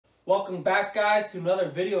Welcome back, guys, to another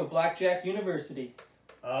video of Blackjack University.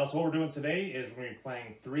 So what we're doing today is we're going to be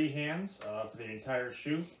playing 3 hands for the entire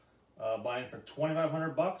shoe, buying for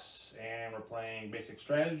 $2,500, and we're playing basic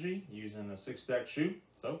strategy using a 6-deck shoe.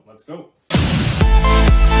 So let's go.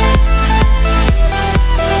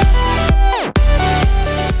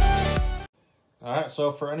 Alright,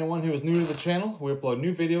 so for anyone who is new to the channel, we upload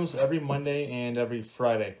new videos every Monday and every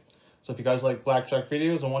Friday. So if you guys like blackjack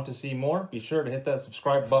videos and want to see more, be sure to hit that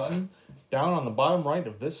subscribe button down on the bottom right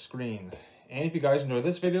of this screen. And if you guys enjoy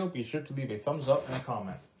this video, be sure to leave a thumbs up and a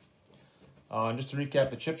comment. Just to recap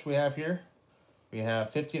the chips we have here, we have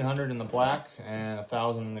 1,500 in the black and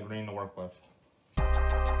 1,000 in the green to work with.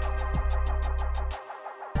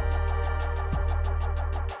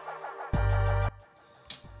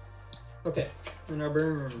 Okay, in our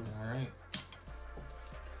burn. Alright.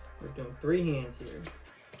 We're doing 3 hands here.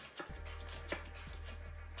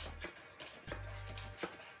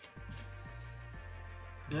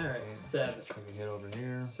 Alright, 7. Take a hit over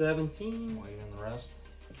here. 17. Wait in the rest.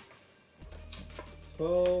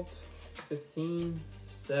 12, 15,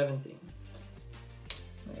 17.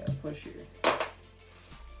 I gotta push here.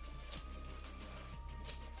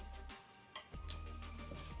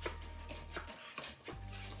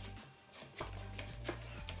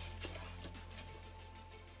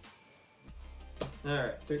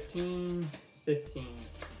 Alright, 13, 15.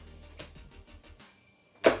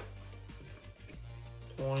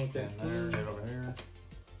 20, Stand there, hit over here.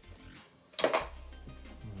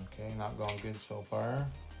 Okay, not going good so far.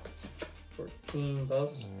 14,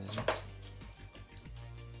 bust.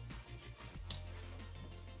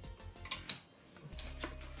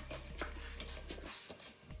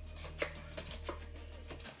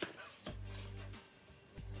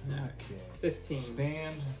 Okay. 15.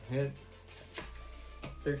 Stand, hit.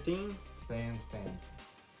 13. Stand, stand.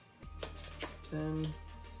 10,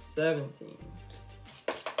 17.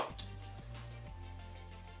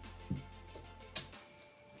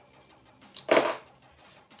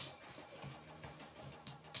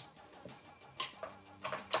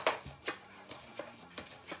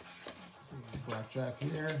 Blackjack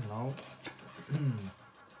here, no.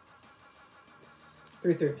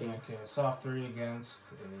 313. Okay, soft 3 against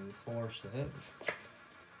a force to hit.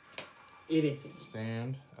 818.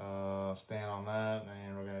 Stand, stand on that,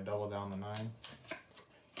 and we're gonna double down the 9.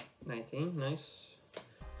 19, nice.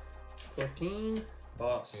 14,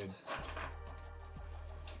 bust. Good.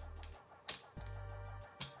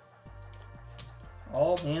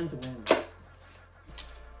 All hands win.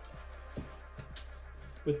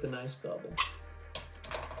 With the nice double.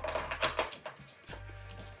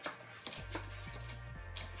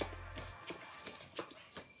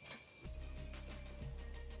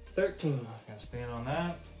 $13. Gonna stand on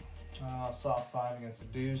that. Soft 5 against the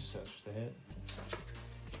deuce, that's just a hit.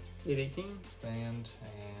 818. Stand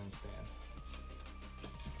and stand.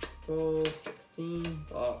 12, 16,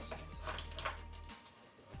 bust.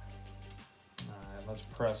 Alright, let's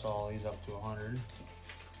press all these up to 100.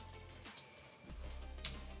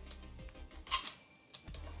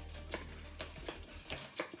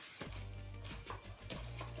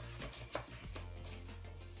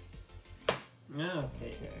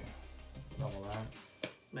 Okay. Okay, double that.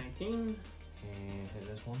 19. And hit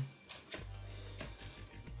this one.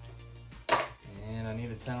 And I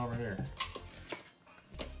need a 10 over here.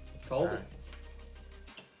 Called All right.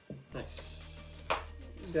 it. Nice.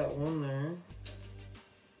 You got one there.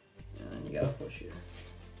 And then you gotta push here.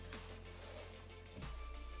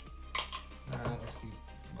 Alright, let's keep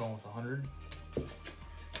going with 100.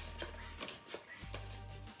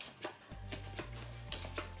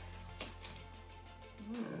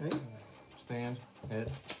 Alright. Stand, hit,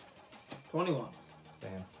 21.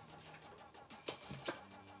 stand.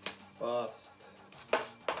 Bust.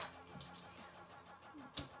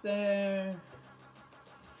 There.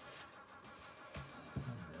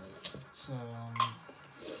 Let's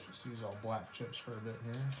just use all black chips for a bit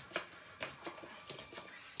here.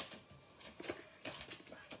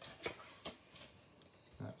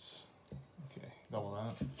 Nice. Okay, double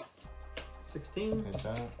that. 16. Hit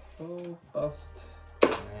that. Oh, bust.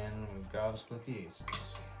 And we've got to split the aces.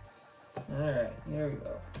 Alright, here we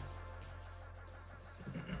go.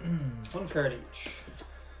 1 card each.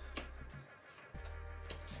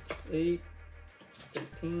 8,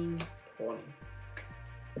 13, 20.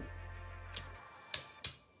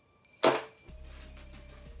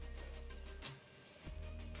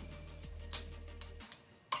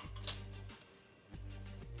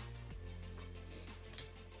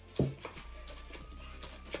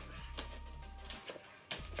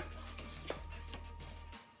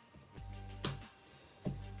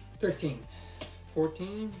 $13.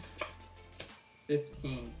 14,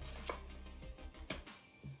 15.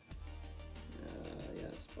 Yeah,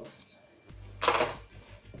 it's bust.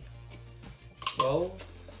 12,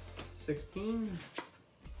 16,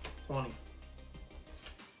 20.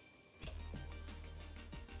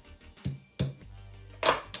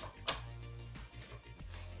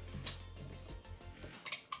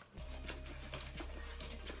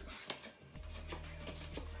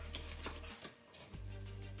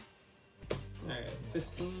 Alright,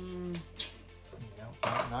 15. Yep,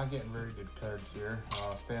 not getting very good cards here.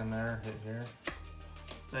 Stand there, hit here.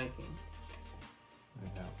 19.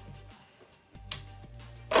 Yeah.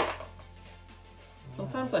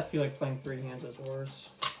 Sometimes I feel like playing 3 hands is worse.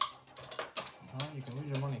 Well, you can lose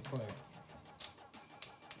your money quick.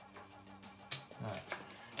 Alright.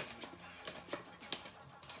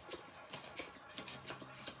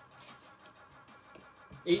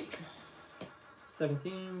 Eight,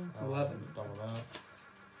 17, 11, Double that.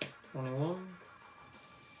 21,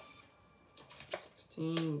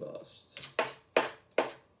 16, bust.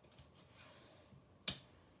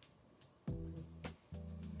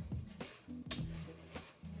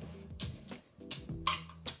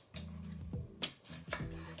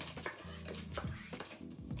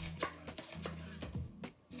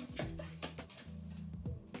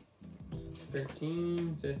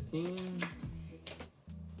 Thirteen, 15.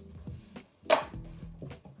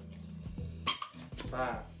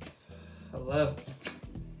 5, 11,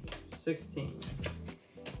 16,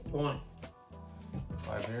 20.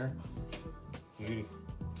 5 here. Beauty.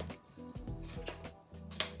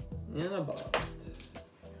 And a bust.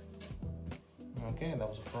 Okay, that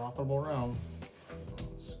was a profitable round.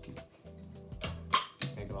 Let's keep,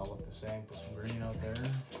 make it all look the same. Put some green out there.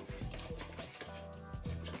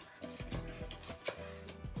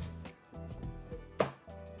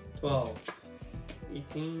 $12,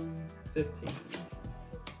 18, 15.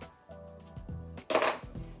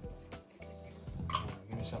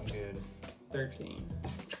 Give me something good. 13,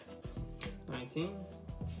 19.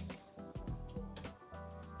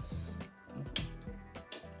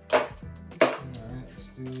 Alright, let's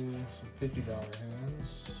do some $50 hands.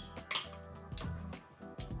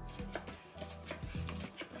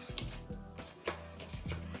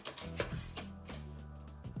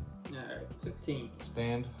 Alright, 15.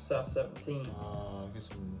 Stand. Soft 17. Get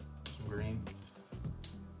some green.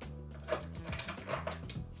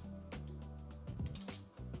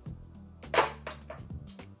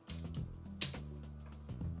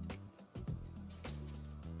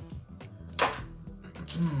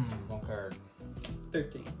 One card.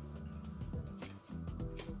 13.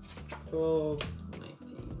 12, 19.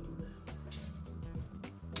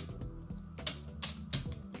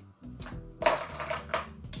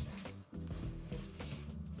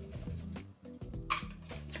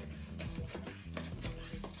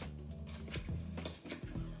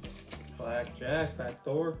 Blackjack, back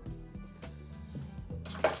door.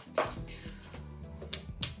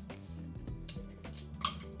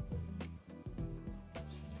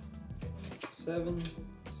 Seven,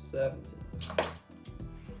 17.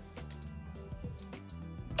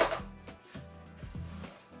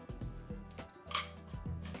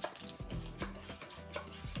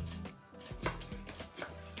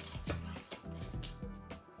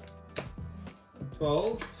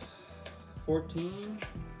 $12, 14,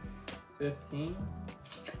 15.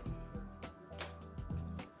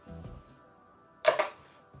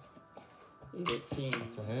 18.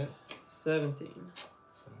 That's a hit. 17.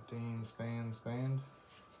 17, stand.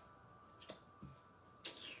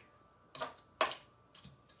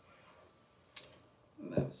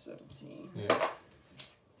 And that was 17. Yeah.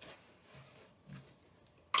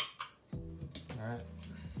 Alright.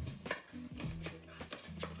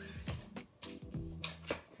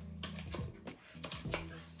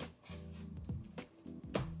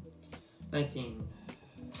 $19,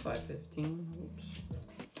 5, 15. Oops.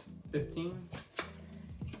 15.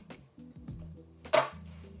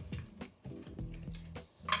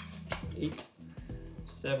 8,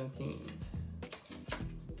 17.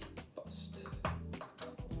 Bust.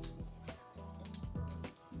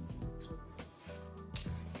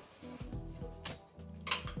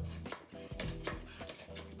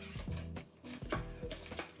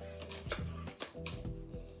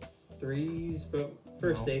 Threes, but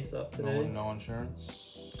first ace up today. No insurance.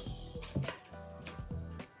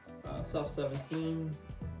 Soft 17,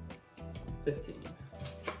 15.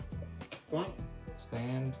 20.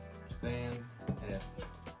 Stand, yeah.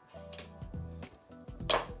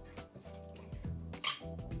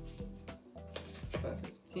 Five,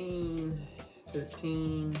 15,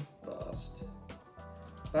 13, bust.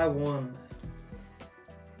 By 1.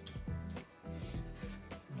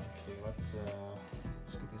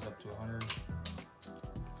 let's get these up to 100.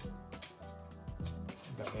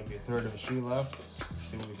 We've got maybe a third of a shoe left. Let's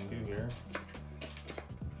see what we can do here.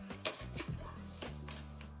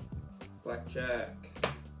 Blackjack.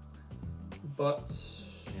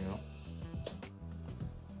 Butts. Yeah.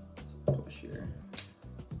 Push here.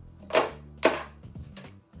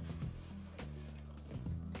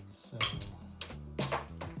 So.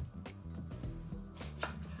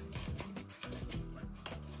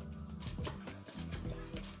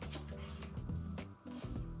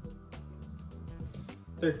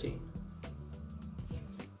 $13.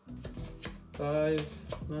 5,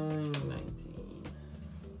 9, 19.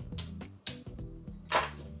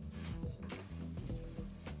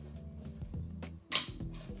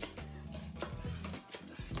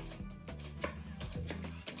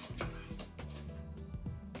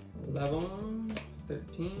 $11,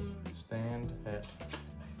 13. Stand, hit.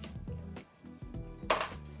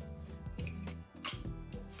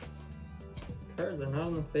 Cards are not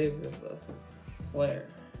in the favor of the player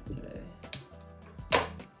today.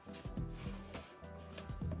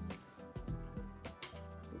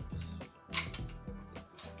 Oops.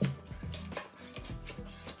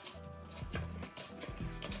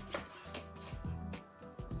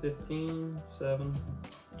 15, 7,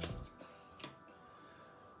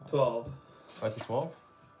 12. That's a 12?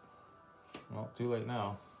 Well, too late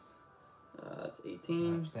now. That's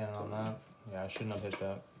 18. I'm standing on that. Yeah, I shouldn't have hit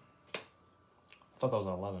that. I thought that was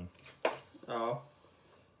an 11. Oh.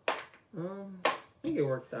 I think it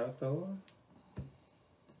worked out though. If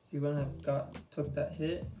you wouldn't have took that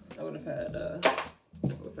hit, I would have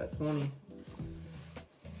had 20.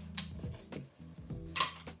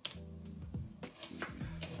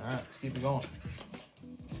 Alright, let's keep it going.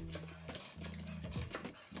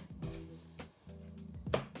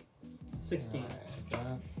 $16.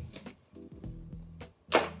 Right,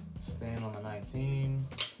 that. Stand on the 19.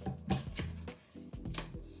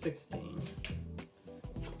 16.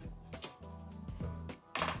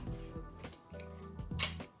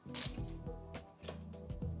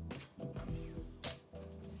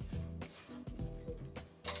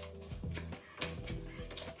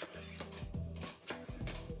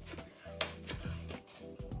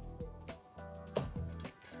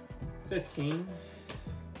 $15.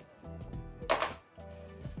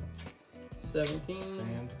 17.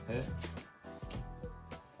 Stand, hit.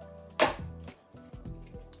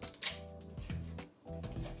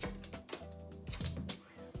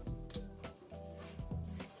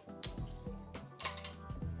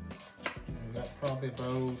 We got probably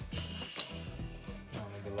about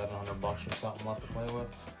maybe 1,100 bucks or something left to play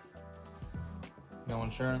with. No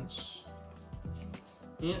insurance.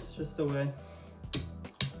 Yeah, it's just a way.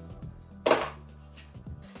 And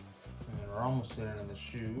we're almost in the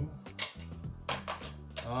shoe.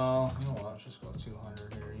 You know what? Let's just go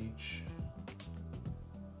 200 here each.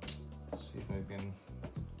 Let's see if we can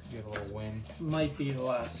get a little win. Might be the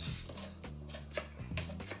last.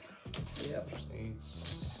 Yep. There's 8s.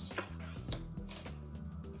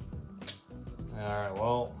 Alright,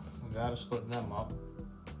 well, we gotta split them up.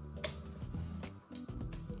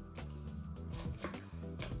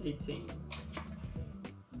 18.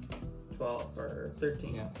 12 or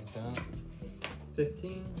 13. Yeah, done.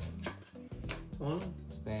 15. 20.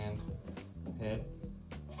 Stand, hit,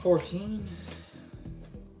 14.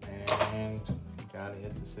 and gotta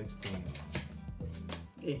hit the 16.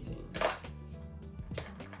 18.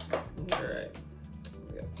 Alright.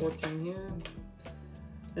 We got 14 here.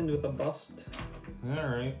 End with a bust.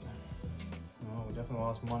 Alright. Well, we definitely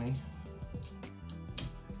lost money.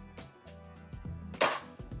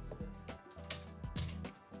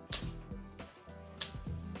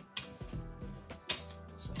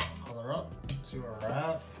 So color up, see where we're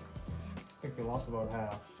at. I think we lost about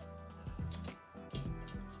half.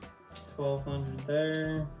 1200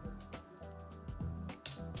 there.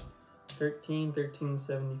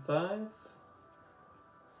 1375.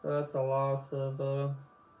 So that's a loss of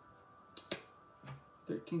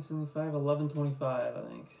 1375, 1125, I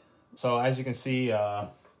think. So as you can see,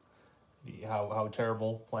 how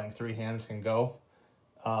terrible playing 3 hands can go.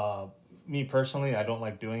 Me personally, I don't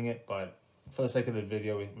like doing it, but for the sake of the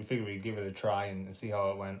video, we figured we'd give it a try and see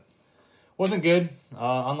how it went. Wasn't good,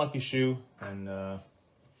 unlucky shoe, and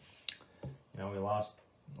you know, we lost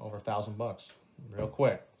over $1,000 real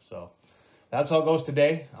quick. So that's how it goes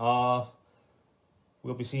today.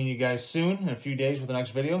 We'll be seeing you guys soon in a few days with the next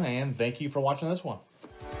video, and thank you for watching this one.